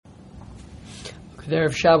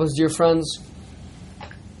Erev Shabbos, dear friends.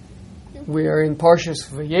 We are in Parshas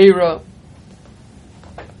Vayera.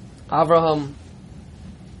 Avraham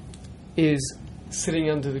is sitting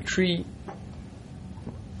under the tree,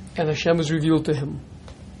 and Hashem is revealed to him.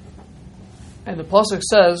 And the pasuk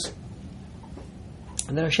says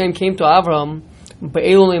that Hashem came to Avraham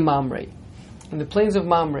be'elonei Mamre, in the plains of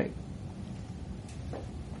Mamre.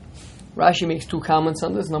 Rashi makes two comments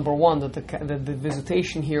on this. Number one, that the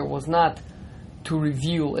visitation here was not to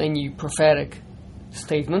reveal any prophetic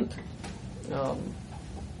statement.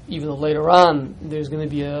 Even though later on there's going to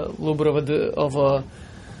be a little bit of a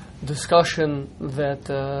discussion that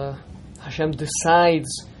Hashem decides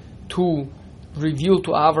to reveal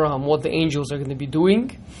to Avraham what the angels are going to be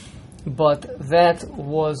doing, but that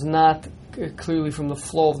was not clearly from the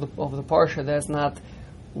flow of the parsha. That's not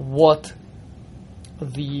what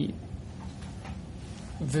the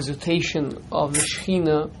visitation of the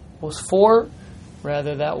Shekhinah was for.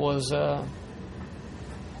 Rather, that was a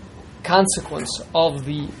consequence of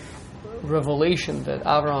the revelation that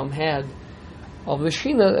Avraham had of the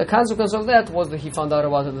Shekhinah. A consequence of that was that he found out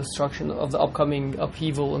about the destruction of the upcoming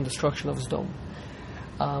upheaval and destruction of Sodom.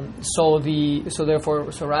 So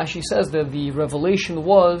Rashi says that the revelation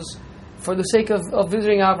was for the sake of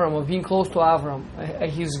visiting Avraham, of being close to Avraham,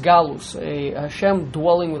 his galus, a Hashem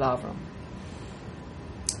dwelling with Avraham.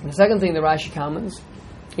 The second thing that Rashi comments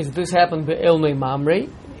is that this happened be'elonei Mamre,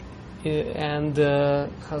 and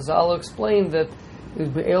Chazal explained that it was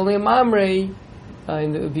be'elonei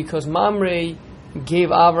Mamre because Mamre gave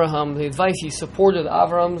Avraham the advice. He supported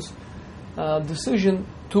Avraham's decision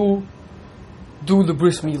to do the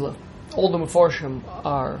bris milah. All the Mefarshim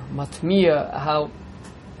are matmiya.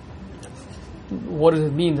 What does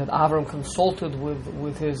it mean that Avram consulted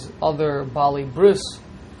with his other Bali bris,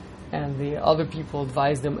 and the other people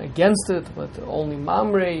advised him against it, but only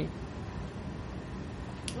Mamre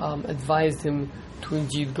advised him to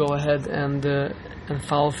indeed go ahead and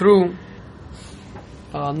follow through.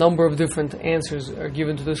 A number of different answers are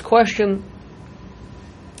given to this question.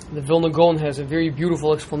 The Vilna Gaon has a very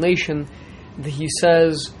beautiful explanation that he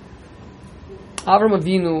says Avram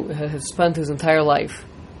Avinu has spent his entire life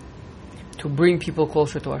to bring people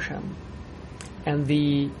closer to Hashem, and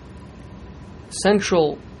the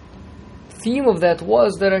central theme of that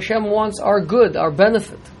was that Hashem wants our good, our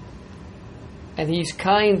benefit, and He's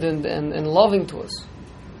kind and loving to us,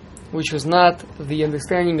 which was not the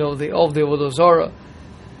understanding of the Avodah Zarah,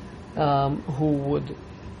 who would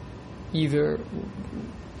either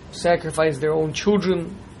sacrifice their own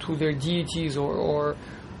children to their deities or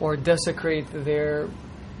desecrate their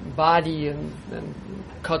body and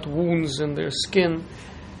cut wounds in their skin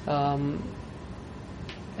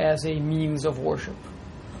as a means of worship.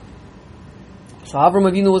 So Avram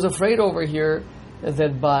Avinu was afraid over here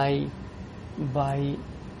that by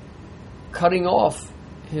cutting off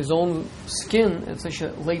his own skin at such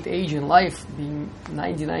a late age in life, being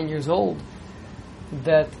 99 years old,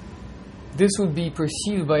 that this would be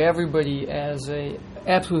perceived by everybody as a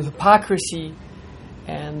absolute hypocrisy,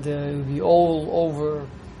 and it would be all over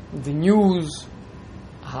the news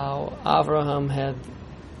how Avraham had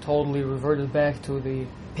totally reverted back to the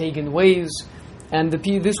pagan ways, and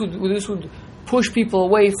this would push people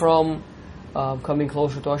away from coming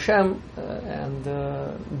closer to Hashem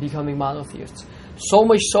and becoming monotheists. So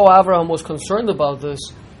much so, Avraham was concerned about this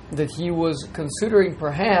that he was considering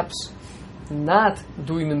perhaps not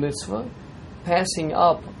doing the mitzvah, passing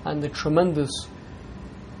up on the tremendous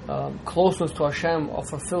closeness to Hashem, of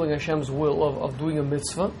fulfilling Hashem's will, of doing a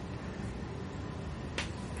mitzvah,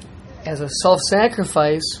 as a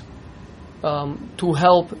self-sacrifice to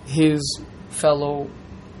help his fellow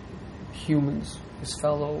humans, his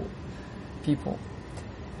fellow people.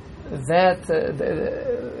 That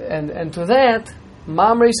and to that,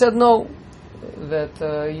 Mamre said no, that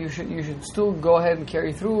you should still go ahead and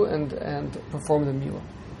carry through and perform the milah.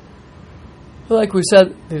 Like we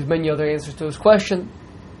said, there's many other answers to this question,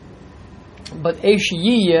 but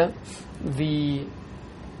Eishiyah, the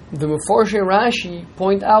Mefarshei Rashi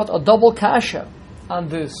point out a double kasha on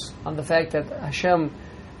this, on the fact that Hashem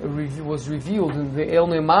was revealed in the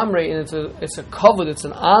Elnei Mamre, and it's a covet, it's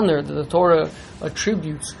an honor that the Torah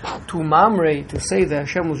attributes to Mamre, to say that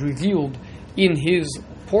Hashem was revealed in his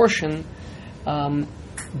portion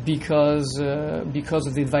because of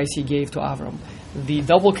the advice he gave to Avram. The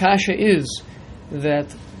double kasha is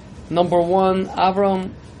that, number one,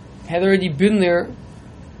 Avram had already been there,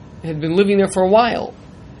 had been living there for a while,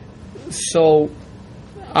 so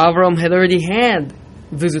Avram had already had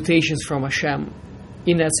visitations from Hashem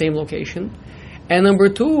in that same location. And number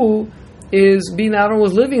two is, being Avram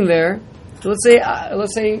was living there, so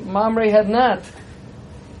let's say Mamre had not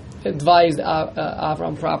advised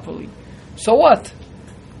Avram properly. So what?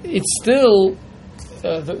 It's still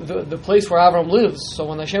the place where Avram lives. So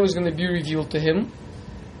when Hashem is going to be revealed to him,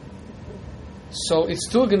 so it's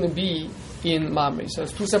still going to be in Mamre. So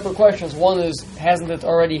it's two separate questions. One is, hasn't it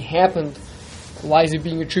already happened? Why is it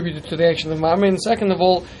being attributed to the action of Mamre? And second of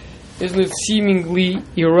all, isn't it seemingly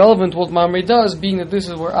irrelevant what Mamre does, being that this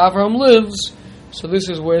is where Avram lives, so this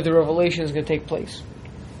is where the revelation is going to take place.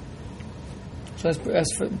 So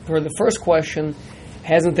as for the first question,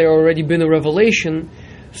 hasn't there already been a revelation?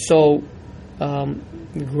 So Gur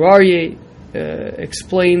Aryeh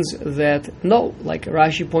explains that no, like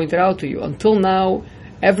Rashi pointed out to you, until now,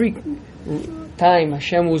 every time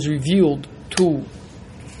Hashem was revealed to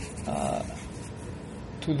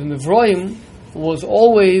the Nevroim was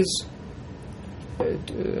always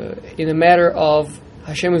in a matter of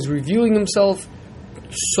Hashem is revealing himself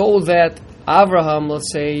so that Avraham,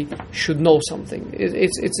 let's say, should know something.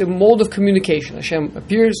 It's a mode of communication. Hashem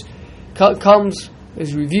appears, comes,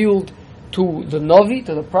 is revealed to the Navi,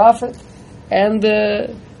 to the prophet, and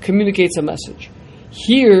communicates a message.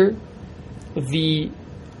 Here,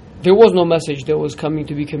 there was no message that was coming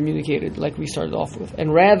to be communicated like we started off with,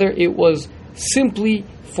 and rather it was simply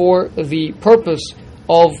for the purpose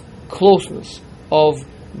of closeness, of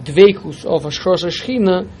dveikus, of Hashchos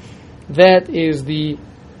HaShechina. That is the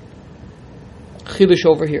Chiddush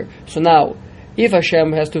over here. So now, if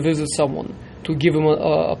Hashem has to visit someone to give him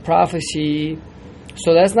a prophecy,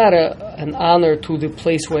 so that's not an honor to the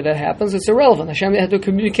place where that happens. It's irrelevant. Hashem had to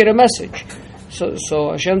communicate a message.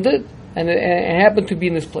 So Hashem did, and it happened to be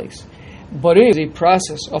in this place. But it is a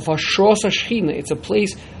process of Hashchos HaShechina. It's a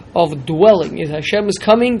place of dwelling. Hashem is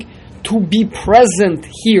coming to be present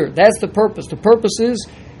here. That's the purpose. The purpose is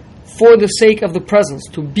for the sake of the presence,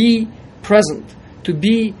 to be present, to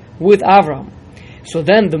be with Avram. So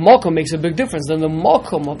then the Mokom makes a big difference. Then the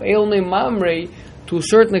Mokom of Eilnei Mamre, to a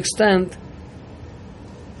certain extent,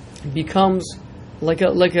 becomes like a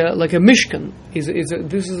Mishkan.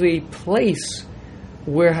 This is a place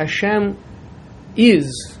where Hashem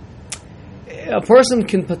is. A person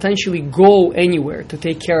can potentially go anywhere to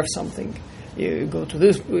take care of something. You go to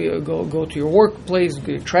this, go to your workplace,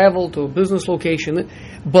 you travel to a business location,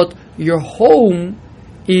 but your home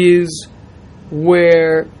is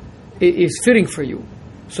where it is fitting for you.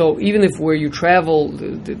 So even if where you travel,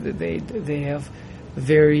 they have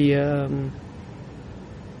very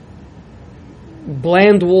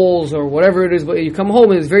bland walls or whatever it is, but you come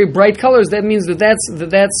home and it's very bright colors, that means that's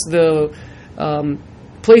the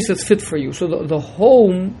place that's fit for you. So the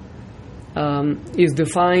home is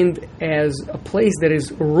defined as a place that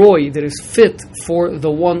is roy, that is fit for the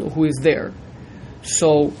one who is there.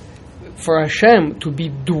 So for Hashem to be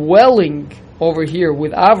dwelling over here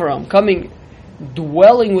with Avraham,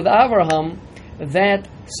 dwelling with Avraham, that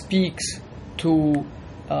speaks to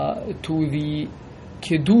the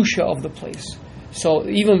kedusha of the place. So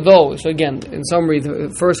even though, so again, in summary,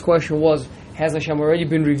 the first question was, has Hashem already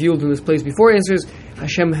been revealed in this place before? Answers,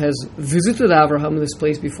 Hashem has visited Avraham in this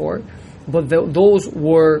place before, but those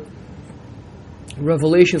were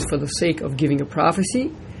revelations for the sake of giving a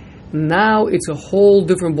prophecy. Now it's a whole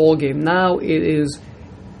different ballgame. Now it is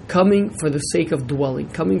coming for the sake of dwelling,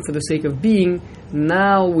 coming for the sake of being.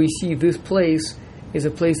 Now we see this place is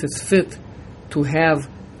a place that's fit to have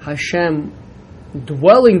Hashem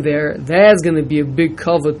dwelling there. That's going to be a big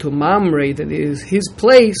cover to Mamre, that is his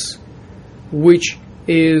place, which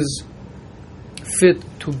is fit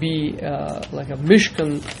to be like a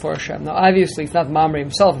Mishkan for Hashem. Now obviously it's not Mamre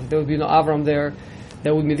himself. If there would be no Avram there,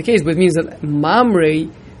 that wouldn't be the case. But it means that Mamre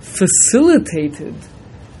facilitated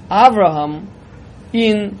Avraham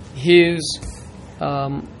in his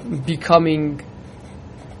becoming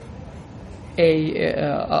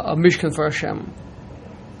a Mishkan for Hashem.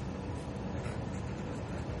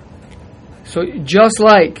 So just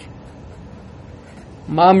like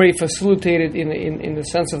Mamre facilitated in the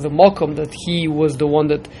sense of the Mokom, that he was the one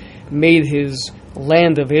that made his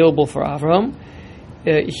land available for Avraham,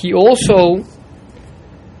 he also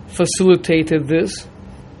facilitated this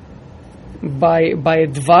by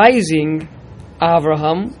advising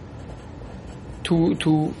Avraham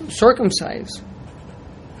to circumcise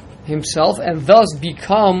himself and thus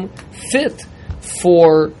become fit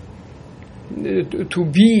for to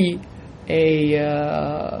be a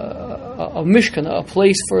Mishkan, a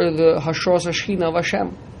place for the Hashchos HaShechina of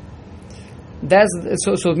Hashem.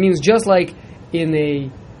 So it means just like in a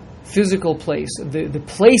physical place, the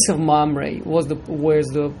place of Mamre was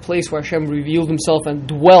the place where Hashem revealed himself and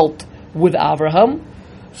dwelt with Avraham.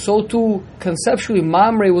 So too, conceptually,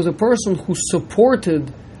 Mamre was a person who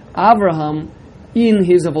supported Avraham in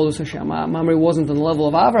his avodas Hashem. Mamre wasn't on the level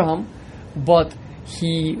of Avraham, but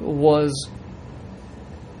he was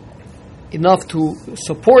enough to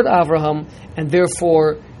support Avraham, and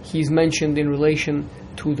therefore he's mentioned in relation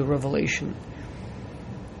to the revelation.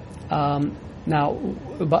 Now,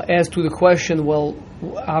 as to the question, well,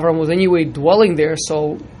 Avraham was anyway dwelling there,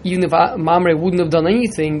 so even if Mamre wouldn't have done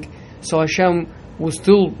anything, so Hashem would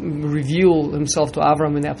still reveal himself to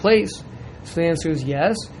Avraham in that place. So the answer is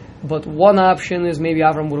yes, but one option is maybe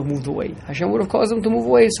Avraham would have moved away. Hashem would have caused him to move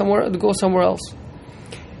away somewhere, to go somewhere else.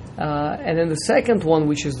 And then the second one,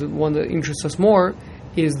 which is the one that interests us more,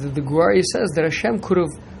 is that the Gemara says that Hashem could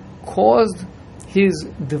have caused His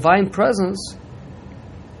divine presence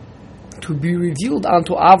to be revealed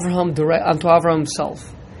unto Avraham, unto Avraham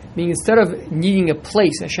himself. Meaning, instead of needing a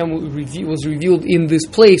place, Hashem was revealed in this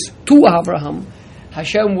place to Avraham.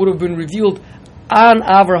 Hashem would have been revealed on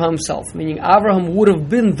Avraham himself. Meaning, Avraham would have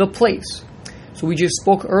been the place. So we just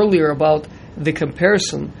spoke earlier about the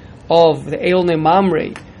comparison of the Eilnei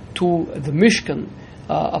Mamre to the Mishkan,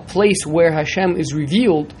 a place where Hashem is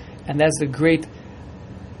revealed, and that's the great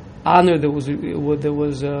honor that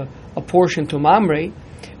was a portion to Mamre.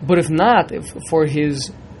 But if not, for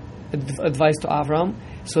his advice to Avram,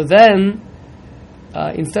 so then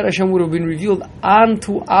instead Hashem would have been revealed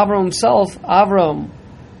unto Avram himself. Avram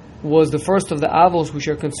was the first of the Avos which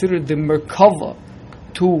are considered the Merkava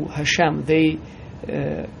to Hashem. They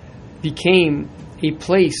became a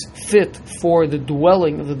place fit for the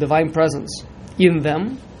dwelling of the divine presence in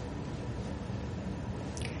them.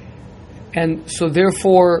 And so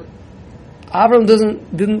therefore Avram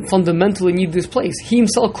didn't fundamentally need this place. He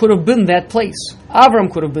himself could have been that place.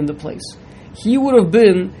 Avram could have been the place. He would have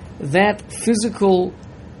been that physical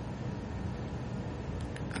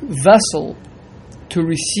vessel to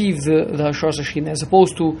receive the Hashras Hashina, as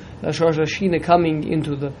opposed to the Hashras Hashina coming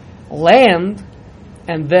into the land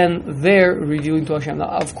and then there revealing to Hashem. Now,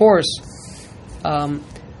 of course,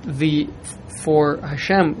 for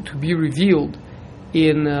Hashem to be revealed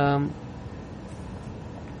in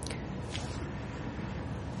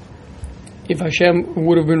if Hashem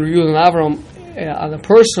would have been revealed in Avram on a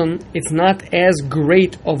person, it's not as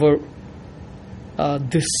great of a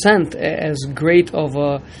descent, as great of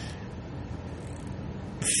a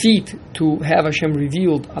feat to have Hashem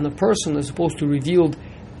revealed on a person as opposed to revealed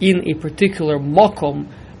in a particular makom.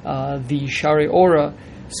 The Shari Ora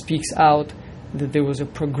speaks out that there was a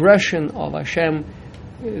progression of Hashem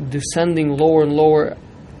descending lower and lower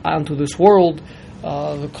onto this world,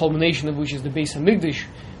 the culmination of which is the Beis HaMikdash,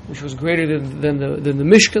 which was greater than the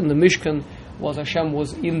Mishkan. The Mishkan was Hashem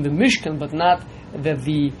was in the Mishkan, but not that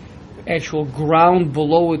the actual ground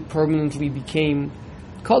below it permanently became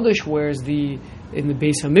Kodesh, whereas in the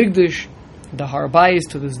Beis HaMikdash, the Har Bayis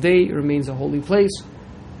to this day remains a holy place.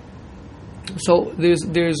 So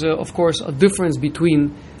there's of course a difference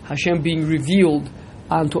between Hashem being revealed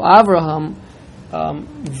unto Avraham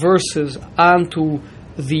versus unto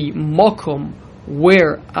the Mokom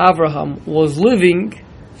where Avraham was living.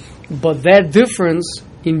 But that difference,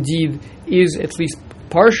 indeed, is at least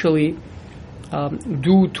partially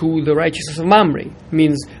due to the righteousness of Mamre.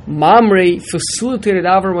 Means Mamre facilitated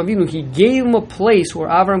Avram Avinu. He gave him a place where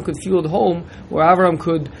Avram could feel at home, where Avram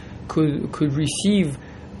could receive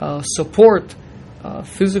support,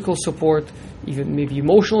 physical support, even maybe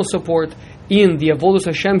emotional support in the avodas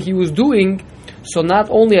Hashem he was doing. So not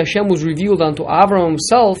only Hashem was revealed unto Avram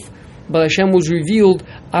himself, but Hashem was revealed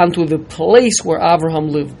unto the place where Avraham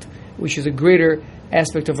lived, which is a greater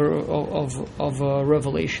aspect of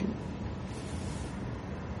revelation.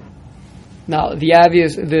 Now, the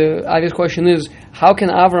obvious question is, how can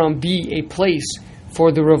Avraham be a place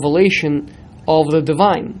for the revelation of the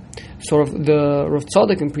divine? So the Rav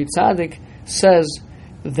Tzadok and Pri Tzadok says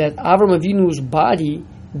that Avraham Avinu's body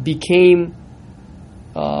became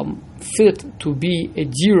fit to be a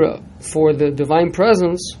dira for the divine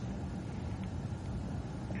presence,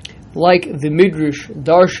 like the Midrash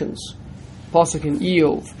Darshans, Pasuk in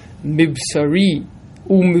Eov, Mibsari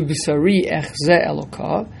echze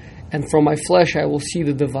Elokah, and from my flesh I will see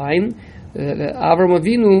the divine. Avram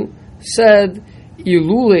Avinu said,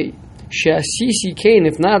 Ilule she'asisi kein,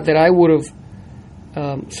 if not that I would have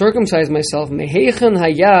circumcised myself, meheichen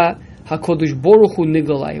haya hakodesh baruch hu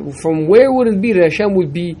nigalai. From where would it be that Hashem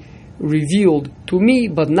would be revealed to me?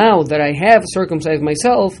 But now that I have circumcised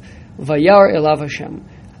myself, vayar elav Hashem.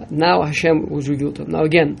 Now Hashem was revealed to him. Now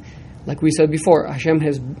again, like we said before, Hashem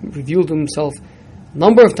has revealed himself a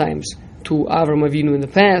number of times to Avram Avinu in the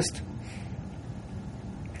past.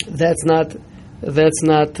 That's not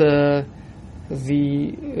the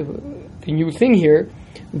new thing here,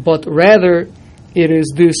 but rather it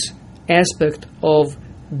is this aspect of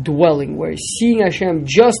dwelling, where seeing Hashem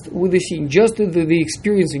just with the seeing, just the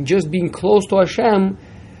experiencing, just being close to Hashem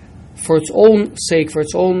for its own sake, for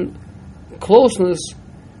its own closeness,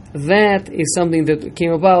 that is something that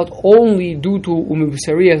came about only due to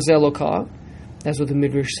umibsariach zeloka. That's what the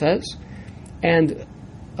Midrash says. And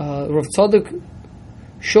Rav Tzadok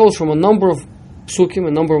shows from a number of psukim,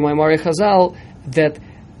 a number of Maimarei Chazal, that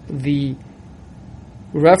the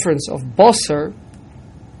reference of Basar,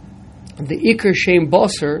 the Iker Shem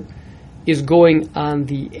Basar, is going on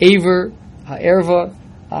the Aver, Ha'erva,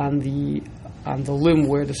 on the limb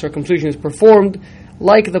where the circumcision is performed,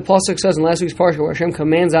 like the Pasuk says in last week's parsha, where Hashem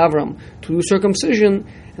commands Avram to do circumcision,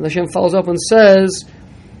 and Hashem follows up and says,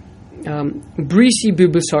 Brisi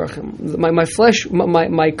b'besarchem, my flesh,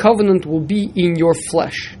 my covenant will be in your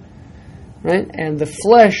flesh, right? And the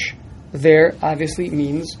flesh there obviously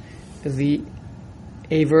means the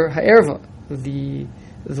Aver Ha'erva, the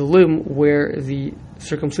limb where the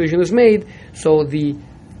circumcision is made. So the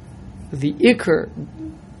Iker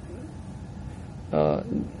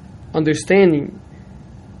understanding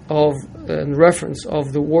of and reference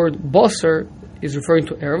of the word Basar is referring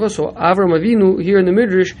to Erva. So Avram Avinu here in the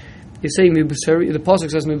Midrash is saying the pasuk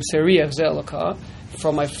says Mibsariach ze'elaka,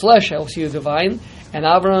 from my flesh I will see the divine, and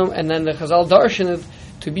Avram, and then the Chazal darshan it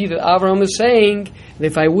to be that Avram is saying that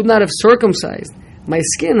if I would not have circumcised my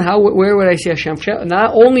skin, where would I see Hashem?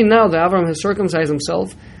 Not only now that Avram has circumcised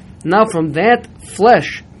himself, now from that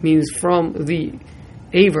flesh, means from the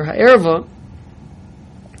Aver Ha'erva,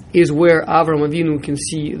 is where Avram Avinu can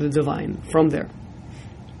see the divine, from there.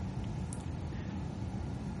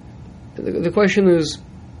 The question is,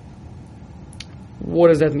 what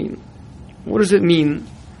does that mean? What does it mean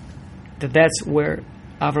that that's where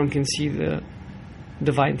Avram can see the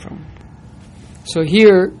divine from? So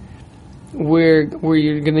here, we're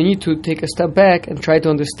going to need to take a step back and try to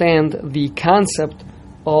understand the concept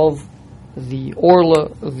of the orla,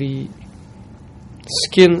 the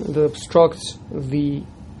skin that obstructs the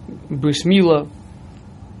bris milah,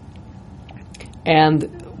 and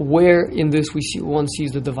where in this one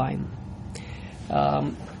sees the divine.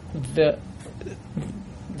 The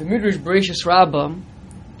Midrash Bereshis Rabbah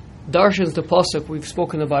darshans the pasuk. We've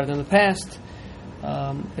spoken about it in the past,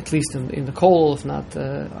 at least in the Kol, if not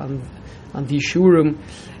on the Shurim.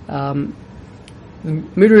 The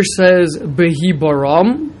Midrash says Behi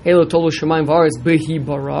Baram, Elo Tolu Shemayim V'Aretz Behi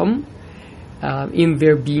Baram, in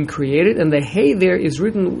their being created, and the hay there is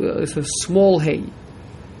written it's a small hay.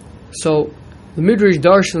 So the Midrash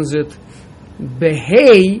darshans it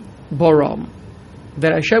Behei Baram,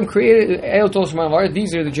 that Hashem created Elo Tolu Shemayim V'Aretz.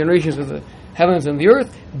 These are the generations of the heavens and the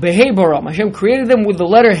earth. Behei Baram, Hashem created them with the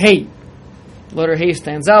letter Hey. The letter Hey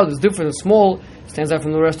stands out. It's different and small. Stands out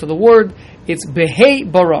from the rest of the word. It's Behei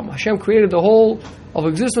Baram. Hashem created the whole of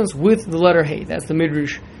existence with the letter Hey. That's the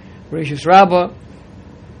Midrash Bereshis Rabbah.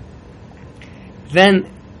 Then,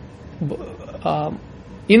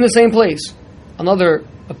 in the same place, another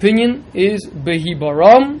opinion is Behi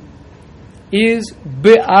Baram is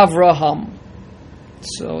Be'avraham.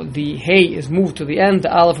 So the Hey is moved to the end,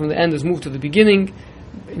 the Aleph from the end is moved to the beginning.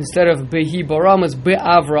 Instead of Behi Baram, it's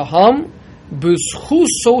Be'avraham.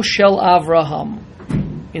 B'schuso shel Avraham,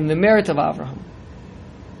 in the merit of Avraham.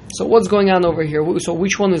 So what's going on over here? So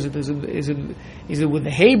which one is it? Is it with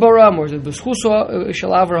the Hey Baram, or is it B'schuso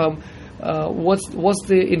shel Avraham? What's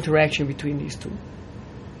the interaction between these two?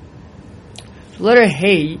 The letter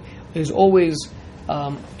Hey is always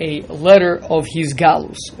a letter of his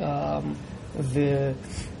galus. The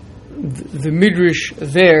Midrash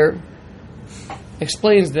there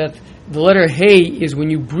explains that the letter Hey is when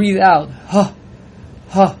you breathe out, ha,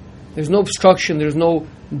 ha. There's no obstruction, there's no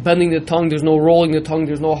bending the tongue, there's no rolling the tongue,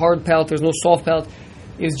 there's no hard palate, there's no soft palate.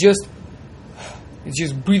 It's just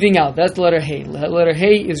breathing out. That's the letter Hey. The letter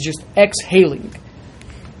Hey is just exhaling.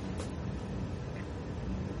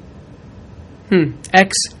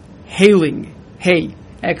 Exhaling. Hey.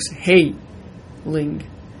 Exhaling.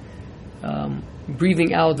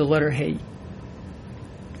 Breathing out the letter Hey.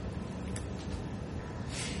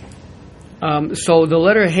 So the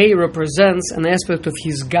letter Hey represents an aspect of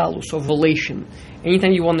his galus, of relation.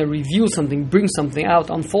 Anytime you want to reveal something, bring something out,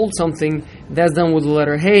 unfold something, that's done with the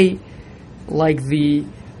letter Hey, like the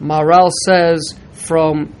Maharal says,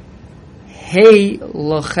 from Hey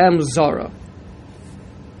Lachem Zara,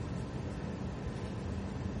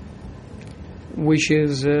 which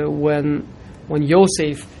is when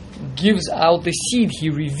Yosef gives out the seed, he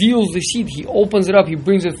reveals the seed, he opens it up, he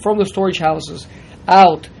brings it from the storage houses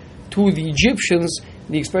out to the Egyptians.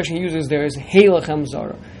 The expression he uses there is Hey Lachem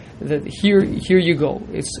Zara. That here you go.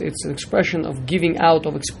 It's an expression of giving out,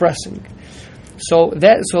 of expressing. So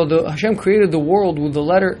the Hashem created the world with the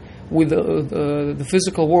letter, with the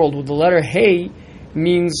physical world with the letter Hey,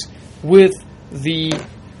 means with the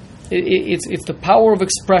it's the power of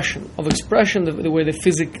expression where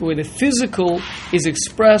the physical is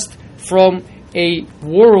expressed from a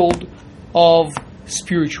world of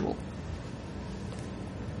spiritual.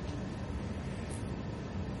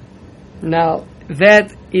 Now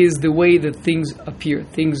that is the way that things appear,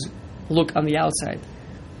 things look on the outside.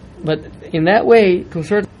 But in that way, to a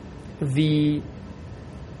certain the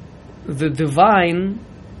divine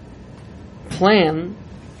plan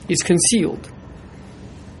is concealed.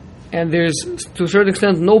 And there's, to a certain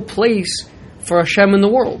extent, no place for Hashem in the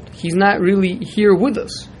world. He's not really here with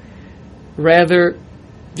us. Rather,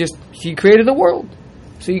 just He created the world.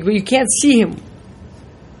 So you can't see Him.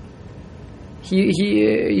 He's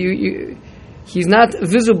not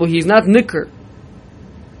visible. He's not nicker.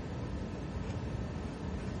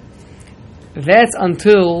 That's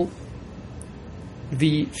until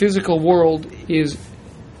the physical world is,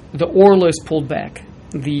 the orla is pulled back.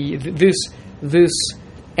 This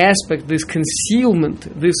aspect, this concealment,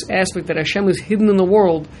 this aspect that Hashem is hidden in the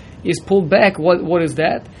world is pulled back. What is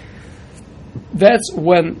that? That's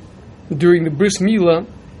when, during the Bris Milah,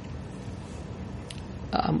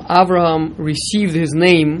 Avraham received his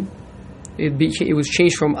name. It was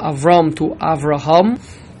changed from Avram to Avraham,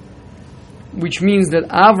 which means that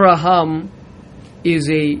Avraham is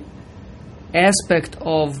a aspect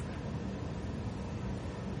of,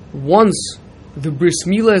 once the Bris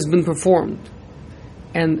Milah has been performed,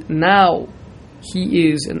 and now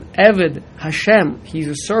he is an Eved Hashem, he's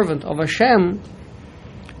a servant of Hashem,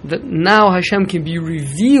 that now Hashem can be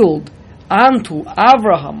revealed unto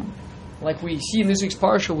Avraham, like we see in this week's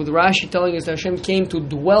parsha with Rashi telling us that Hashem came to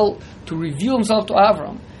dwell, to reveal Himself to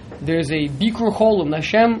Avraham. There's a Bikur Cholim,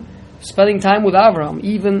 Hashem spending time with Avraham,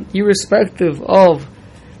 even irrespective of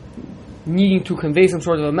needing to convey some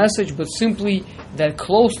sort of a message, but simply that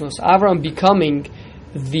closeness, Avraham becoming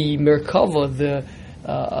the Merkava,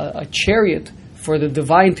 a chariot for the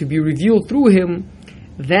divine to be revealed through him.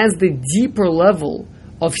 That's the deeper level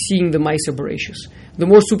of seeing the Ma'aser Bereishis. The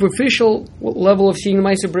more superficial level of seeing the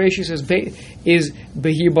Ma'aser Bereishis is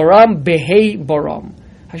Behi Baram, Behei Baram.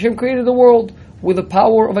 Hashem created the world with the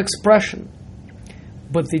power of expression.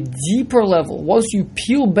 But the deeper level, once you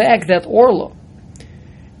peel back that orla,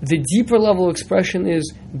 the deeper level of expression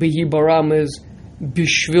is Behi Baram, is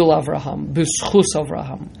Bishvil Avraham, B'schus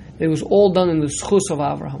Avraham. It was all done in the schus of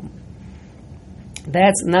Avraham.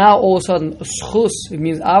 That's now all of a sudden a schus. It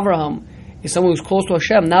means Avraham is someone who's close to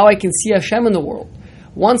Hashem. Now I can see Hashem in the world.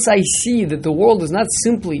 Once I see that the world is not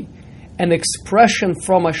simply an expression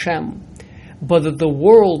from Hashem, but that the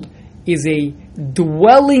world is a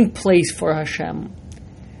dwelling place for Hashem,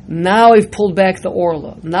 now I've pulled back the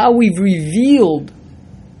orla. Now we've revealed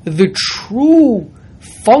the true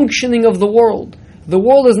functioning of the world. The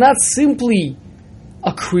world is not simply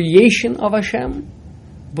a creation of Hashem,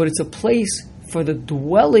 but it's a place for the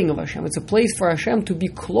dwelling of Hashem. It's a place for Hashem to be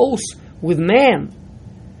close with man.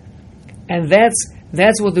 And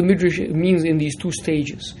that's what the Midrash means in these two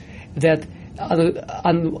stages. That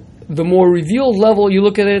on the more revealed level, you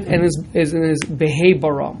look at it and is Behei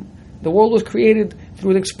Baram. The world was created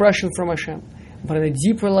through an expression from Hashem. But on a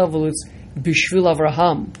deeper level, it's Bishvil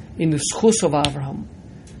Avraham, in the schus of Avraham.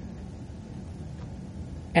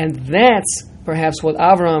 And that's perhaps what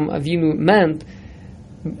Avraham Avinu meant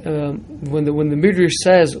when the Midrash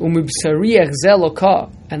says Umibsari Echzeloka,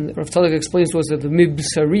 and Rav Tzadok explains to us that the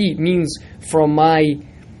Mibsari means from my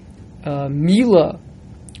Mila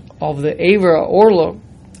of the Avera Orla,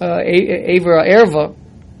 Avera Erva,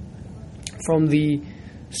 from the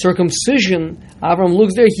circumcision. Avraham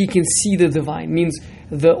looks there, he can see the divine. Means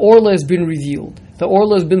the Orla has been revealed, the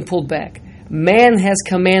Orla has been pulled back. Man has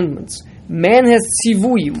commandments, man has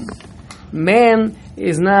tzivuyim. Man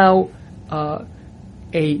is now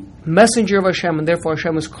a messenger of Hashem, and therefore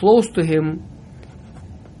Hashem is close to him.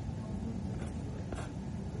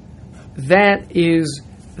 That is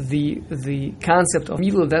the concept of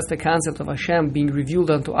Milah. That's the concept of Hashem being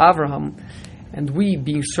revealed unto Avraham, and we,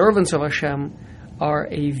 being servants of Hashem, are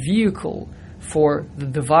a vehicle for the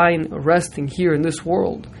divine resting here in this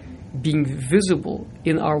world, being visible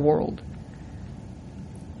in our world,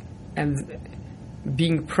 and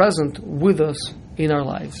being present with us in our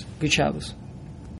lives. Good Shabbos.